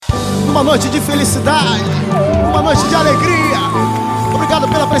uma noite de felicidade, uma noite de alegria. Obrigado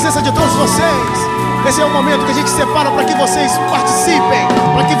pela presença de todos vocês. Esse é o momento que a gente separa para que vocês participem,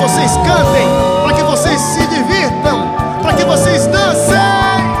 para que vocês cantem, para que vocês se divirtam, para que vocês dancem.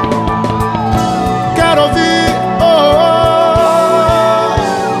 Quero ouvir oh, oh,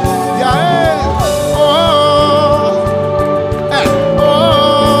 e aí, oh,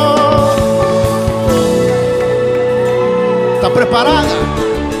 oh. Tá preparada?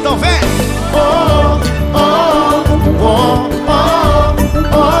 Então vem. Oh, oh, oh, oh,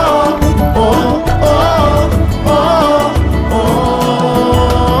 oh, oh.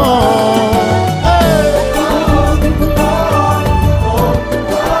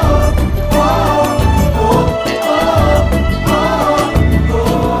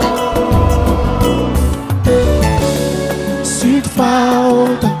 Sinto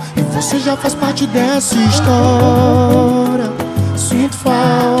falta e você já faz parte dessa história. Sinto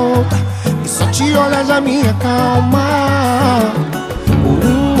falta e só te olhar já me acalma. Por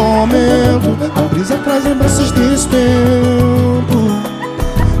um momento a brisa traz lembranças desse tempo,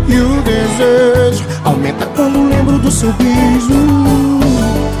 e o desejo aumenta quando lembro do seu beijo.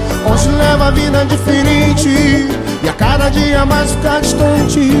 Hoje leva a vida diferente e a cada dia mais fica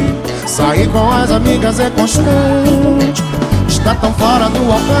distante. Sair com as amigas é constante, está tão fora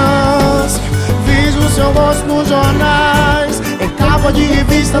do alcance. Vejo o seu rosto nos jornais, em capa de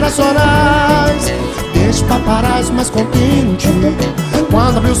revistas nacionais. Deixa paparazzi mais contente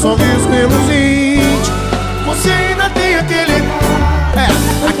quando abre o sorriso reluzente. Você ainda tem aquele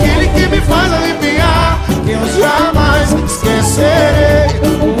aquele que me faz arrepiar, que eu jamais esquecerei.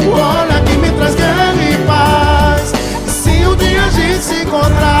 O olhar que me traz guerra e paz. E se um dia a gente se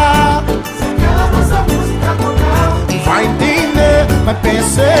encontrar, se aquela nossa música tocar, vai entender, vai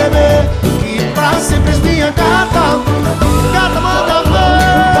perceber que pra sempre és minha gata. Gata manda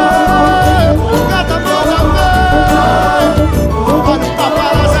ver, gata manda ver. Olha o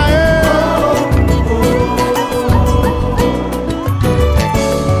paparazzi aí.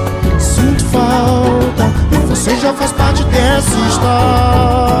 Sinto falta e você já faz parte dessa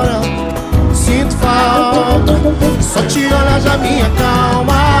história. Sinto falta e só te olhar já me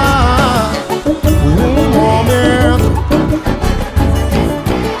acalma. Por um momento,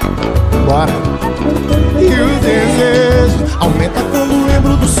 bora. E o desejo aumenta quando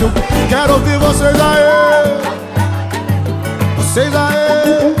lembro do seu. Quero ouvir vocês aí, vocês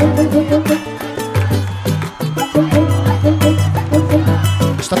aí.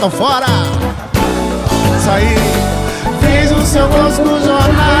 Está tão fora. Saí. Fiz o seu rosto nos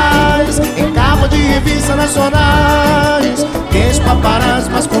jornais, em capa de revistas nacionais. Deixa paparazzi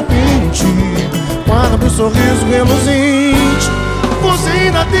mais contente quando abre um sorriso reluzente. Você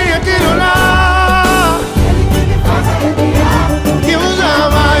ainda tem aquele olhar, aquele que me faz arrepiar, que eu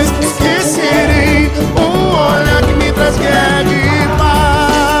jamais esquecerei. Um olhar que me traz guerra e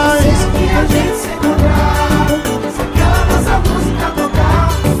paz. Se a gente se encontrar, se aquela nossa música tocar,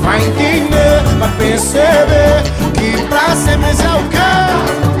 vai entender, vai perceber que pra sempre esse é o que.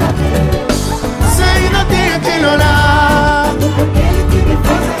 Você ainda tem aquele olhar, aquele que me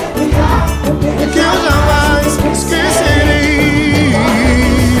faz arrepiar, que eu jamais esquecerei.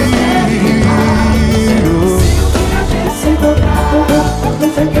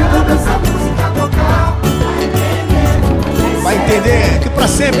 Vai entender que pra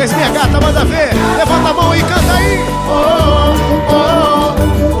sempre és minha gata, manda ver.